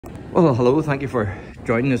Well, hello, thank you for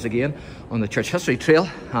joining us again on the Church History Trail,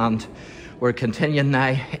 and we're continuing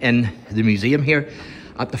now in the museum here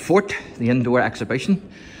at the fort, the indoor exhibition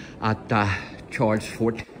at Charles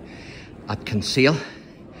Fort at KINSALE.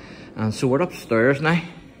 And so we're upstairs now,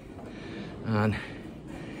 and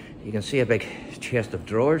you can see a big chest of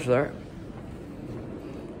drawers there,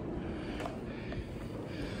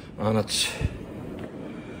 and I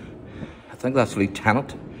think that's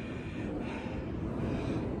Lieutenant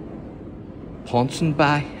Ponsonby,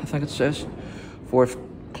 I think it says, 4th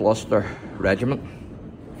Gloucester Regiment.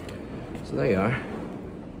 So there you are.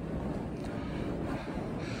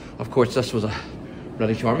 Of course, this was a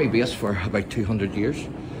British Army base for about 200 years.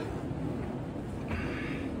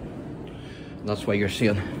 And that's why you're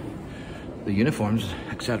seeing the uniforms,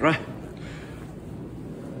 etc.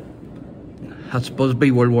 That's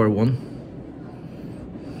Busby, World War I.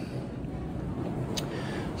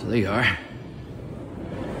 So there you are.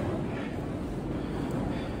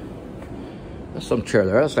 There's some chair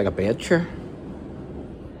there, it's like a bed chair.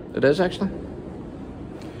 It is actually.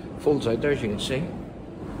 Folds out there, as you can see.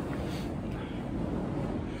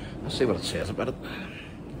 Let's see what it says about it.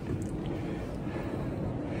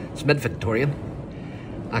 It's mid-Victorian.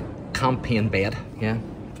 A campaign bed, yeah,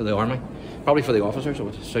 for the army. Probably for the officers, I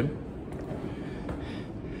would assume.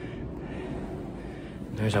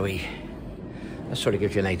 There's a wee... This sort of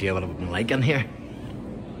gives you an idea of what it would be like in here.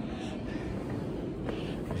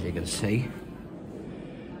 As you can see.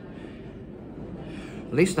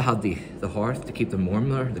 At least they had the hearth to keep them warm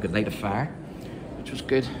there. They could light a fire, which was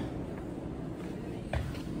good.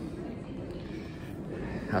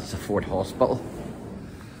 That's the Fort Hospital.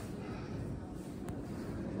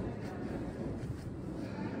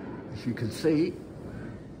 As you can see,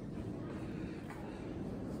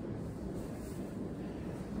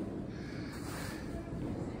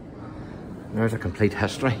 there's a complete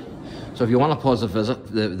history. So if you want to pause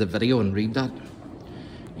the video and read that,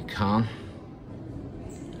 you can,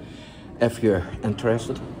 if you're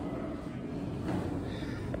interested.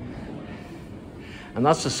 And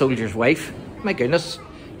that's the soldier's wife. My goodness,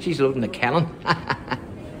 she's loading the cannon.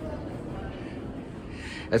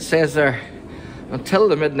 It says there, until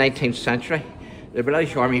the mid-19th century, the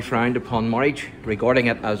British Army frowned upon marriage, regarding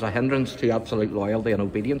it as a hindrance to absolute loyalty and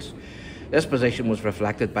obedience. This position was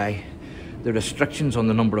reflected by the restrictions on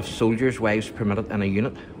the number of soldiers' wives permitted in a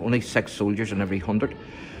unit. Only 6 soldiers in every 100,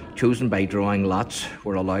 chosen by drawing lots,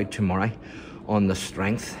 were allowed to marry on the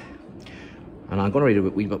strength. And I'm going to read a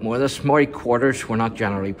wee bit more of this. Married quarters were not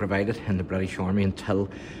generally provided in the British Army until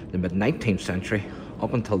the mid-19th century.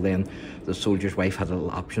 Up until then, the soldier's wife had little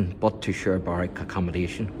option but to share barrack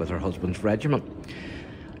accommodation with her husband's regiment.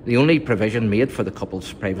 The only provision made for the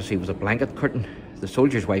couple's privacy was a blanket curtain. The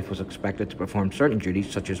soldier's wife was expected to perform certain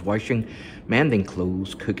duties such as washing, mending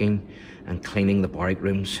clothes, cooking and cleaning the barrack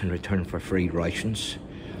rooms in return for free rations.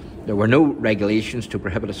 There were no regulations to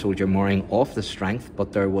prohibit a soldier marrying off the strength,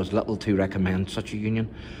 but there was little to recommend such a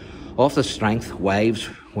union. Off the strength, wives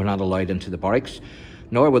were not allowed into the barracks,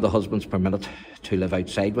 nor were the husbands permitted to live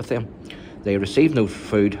outside with them. They received no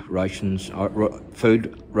food rations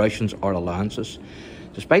or allowances.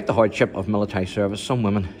 Despite the hardship of military service, some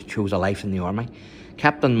women chose a life in the army.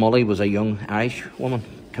 Captain Molly was a young Irish woman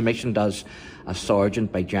commissioned as a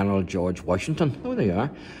sergeant by General George Washington, oh there you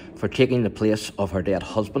are, for taking the place of her dead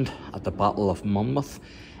husband at the Battle of Monmouth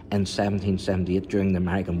in 1778 during the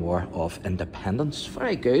American War of Independence.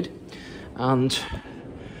 Very good. And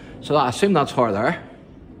so I assume that's her there.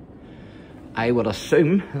 I would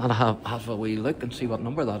assume that I have a wee look and see what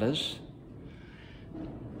number that is.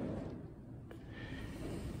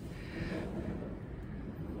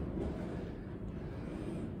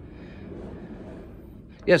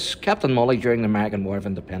 Yes, Captain Molly during the American War of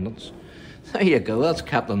Independence. There you go, that's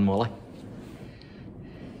Captain Molly.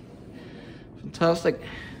 Fantastic.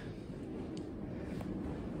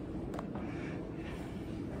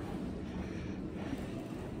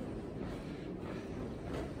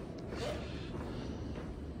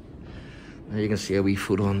 There you can see a wee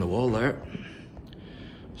photo on the wall there.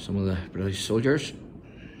 Some of the British soldiers.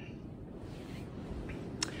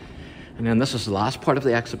 And then this is the last part of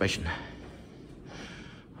the exhibition.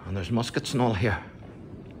 And there's muskets and all here.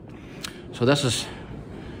 So this is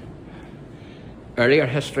earlier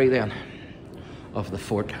history then of the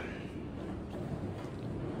fort.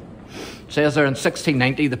 It says there in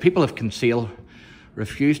 1690, the people of KINSALE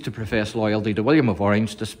refused to profess loyalty to William of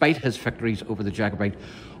Orange despite his victories over the Jacobite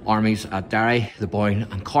armies at Derry, the Boyne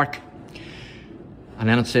and Cork. And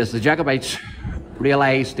then it says the Jacobites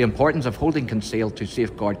realised the importance of holding KINSALE to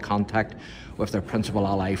safeguard contact with their principal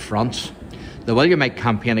ally France. The Williamite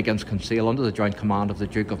campaign against Kinsale under the joint command of the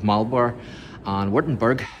Duke of Marlborough and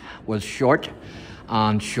Württemberg was short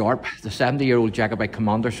and sharp. The 70-year-old Jacobite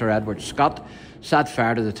commander Sir Edward Scott set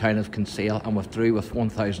fire to the town of Kinsale and withdrew with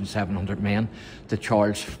 1,700 men to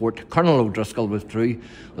Charles Fort. Colonel O'Driscoll withdrew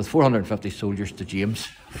with 450 soldiers to James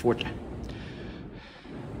Fort.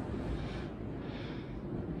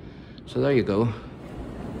 So there you go.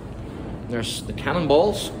 There's the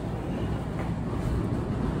cannonballs.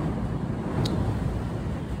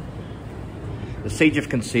 The Siege of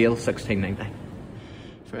Kinsale, 1690.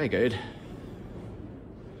 Very good.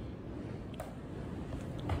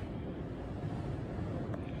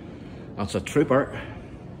 That's a trooper.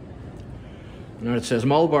 And there it says,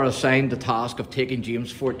 Marlborough assigned the task of taking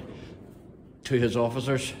James Fort to his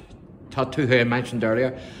officers, Tattoo, who I mentioned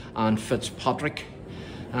earlier, and Fitzpatrick.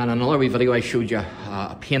 And another wee video I showed you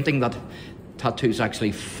a painting that Tattoo's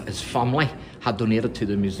actually his family had donated to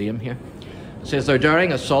the museum here. It says their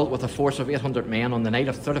daring assault with a force of 800 men on the night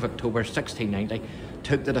of 3rd of October 1690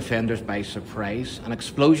 took the defenders by surprise. An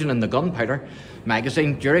explosion in the gunpowder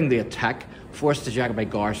magazine during the attack forced the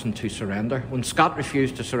Jacobite garrison to surrender. When Scott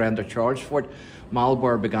refused to surrender Charles Fort,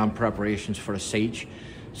 Marlborough began preparations for a siege.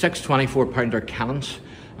 6 24-pounder cannons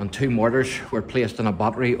and 2 mortars were placed in a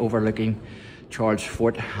battery overlooking Charles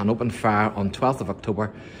Fort and opened fire on 12th of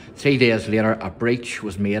October. 3 days later, a breach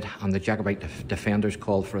was made and the Jacobite defenders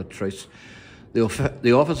called for a truce.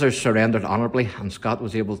 The officers surrendered honourably and Scott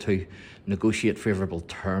was able to negotiate favourable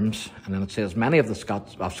terms. And then it says many of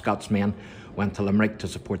Scott's men went to Limerick to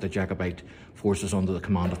support the Jacobite forces under the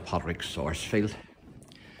command of Patrick Sarsfield.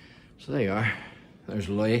 So there you are. There's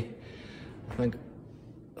Louis. I think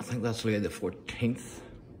that's Louis the 14th.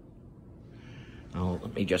 Now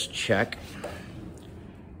let me just check.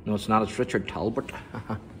 No, it's not. It's Richard Talbot,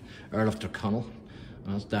 Earl of Tyrconnell.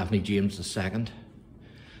 And that's definitely James II.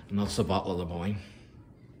 And that's the Battle of the Boyne.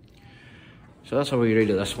 So that's how we read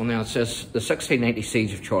this one. Now it says the 1690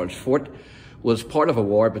 siege of Charles Fort was part of a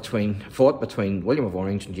war fought between William of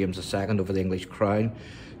Orange and James II over the English crown.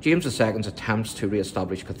 James II's attempts to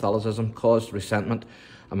re-establish Catholicism caused resentment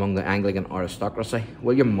among the Anglican aristocracy.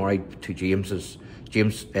 William married to James's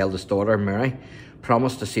eldest daughter, Mary,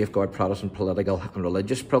 promised to safeguard Protestant political and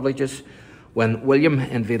religious privileges. When William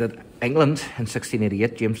invaded England in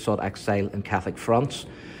 1688, James sought exile in Catholic France.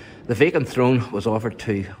 The vacant throne was offered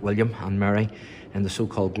to William and Mary in the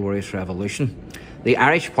so-called Glorious Revolution. The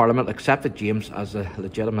Irish Parliament accepted James as the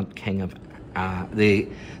legitimate king of the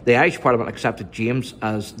Irish Parliament accepted James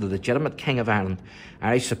as the legitimate king of Ireland.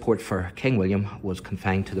 Irish support for King William was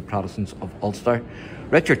confined to the Protestants of Ulster.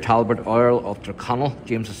 Richard Talbot, Earl of Tyrconnell,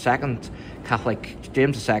 James II's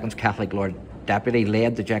Catholic Lord Deputy,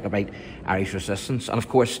 led the Jacobite Irish resistance. And of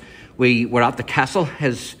course, we were at the castle,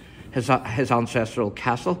 his ancestral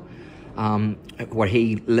castle, where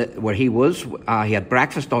he was. He had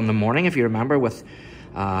breakfast on the morning, if you remember, with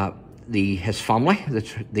his family,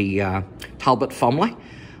 the Talbot family,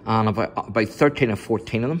 and about 13 or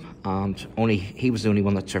 14 of them, and he was the only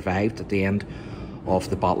one that survived at the end of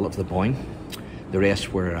the Battle of the Boyne. The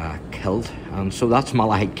rest were killed, and so that's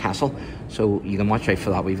Malahide Castle. So you can watch out for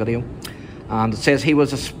that wee video. And it says he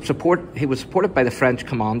was supported by the French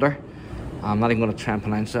commander. I'm not even going to try and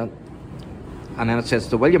pronounce that. And then it says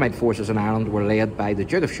the Williamite forces in Ireland were led by the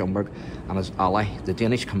Duke of Schomberg and his ally, the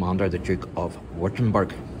Danish commander, the Duke of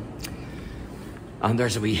Württemberg. And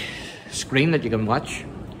there's a wee screen that you can watch.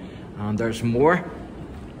 And there's more.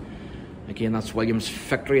 Again, that's William's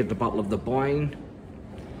victory at the Battle of the Boyne.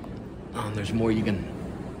 And there's more you can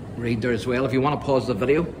read there as well. If you want to pause the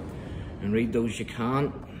video and read those, you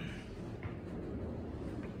can.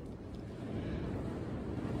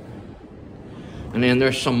 And then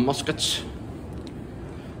there's some muskets.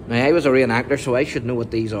 Now, I was a reenactor, so I should know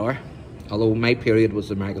what these are. Although my period was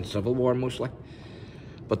the American Civil War mostly.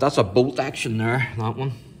 But that's a bolt action there, that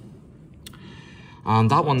one.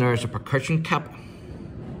 And that one there is a percussion cap.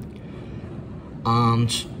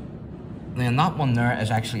 And then that one there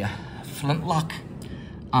is actually a flintlock.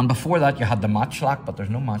 And before that you had the matchlock, but there's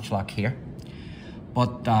no matchlock here.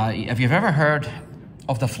 But if you've ever heard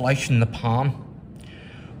of the flash in the pan,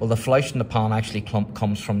 well, the flash in the pan actually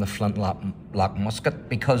comes from the flintlock musket,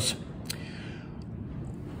 because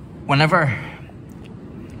whenever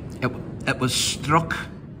it was struck,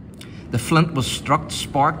 the flint was struck,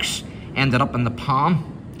 sparks ended up in the pan,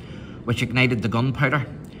 which ignited the gunpowder,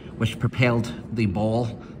 which propelled the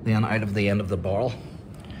ball then out of the end of the barrel.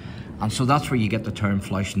 And so that's where you get the term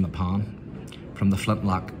flash in the pan, from the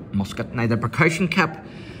flintlock musket. Now the percussion cap,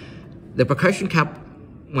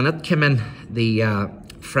 when it came in the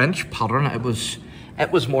French pattern, it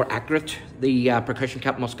was more accurate, the percussion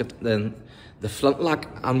cap musket, than the flintlock,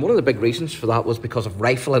 and one of the big reasons for that was because of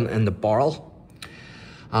rifling in the barrel,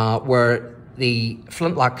 where the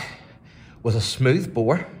flintlock was a smooth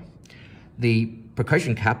bore. The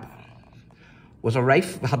percussion cap was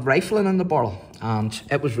had rifling in the barrel, and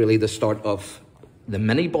it was really the start of the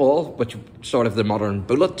mini ball, which sort of the modern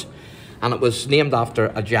bullet, and it was named after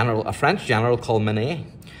a French general called Minet,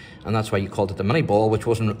 and that's why you called it the mini ball, which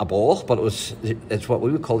wasn't a ball, but it's what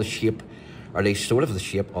we would call the shape, or at least sort of the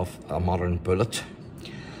shape of a modern bullet.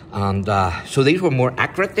 And so these were more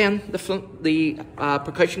accurate than the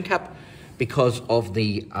percussion cap because of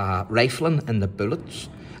the rifling in the bullets,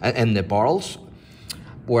 in the barrels,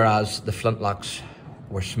 whereas the flintlocks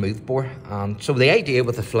were smooth bore. And so the idea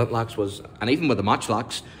with the flintlocks was, and even with the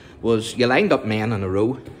matchlocks, was you lined up men in a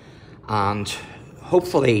row, and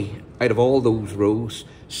hopefully out of all those rows,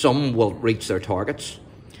 some will reach their targets.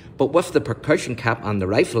 But with the percussion cap and the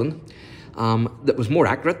rifling, that was more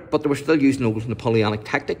accurate, but they were still using those Napoleonic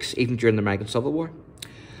tactics even during the American Civil War.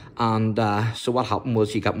 And so what happened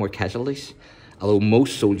was you got more casualties, although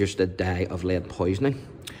most soldiers did die of lead poisoning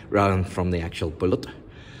rather than from the actual bullet.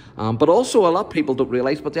 But also a lot of people don't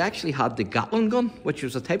realise, but they actually had the Gatling gun, which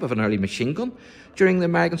was a type of an early machine gun during the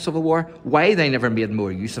American Civil War. Why they never made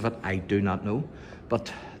more use of it, I do not know.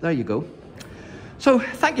 But there you go. So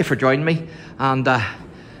thank you for joining me, and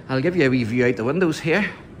I'll give you a wee view out the windows here.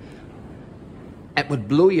 It would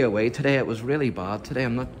blow you away today. It was really bad today.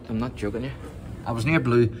 I'm not joking you. I was near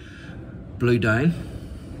blue down.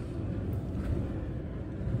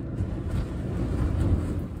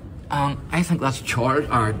 And I think that's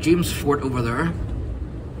James Fort over there,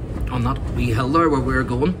 on that wee hill there where we're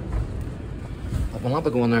going. But we'll not be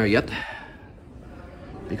going there yet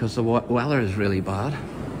because the weather is really bad,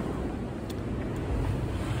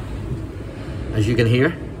 as you can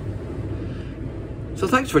hear. So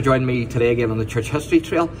thanks for joining me today again on the Church History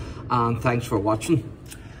Trail, and thanks for watching.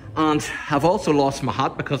 And I've also lost my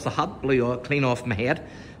hat because the hat blew clean off my head.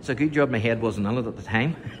 It's a good job my head wasn't in it at the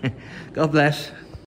time. God bless.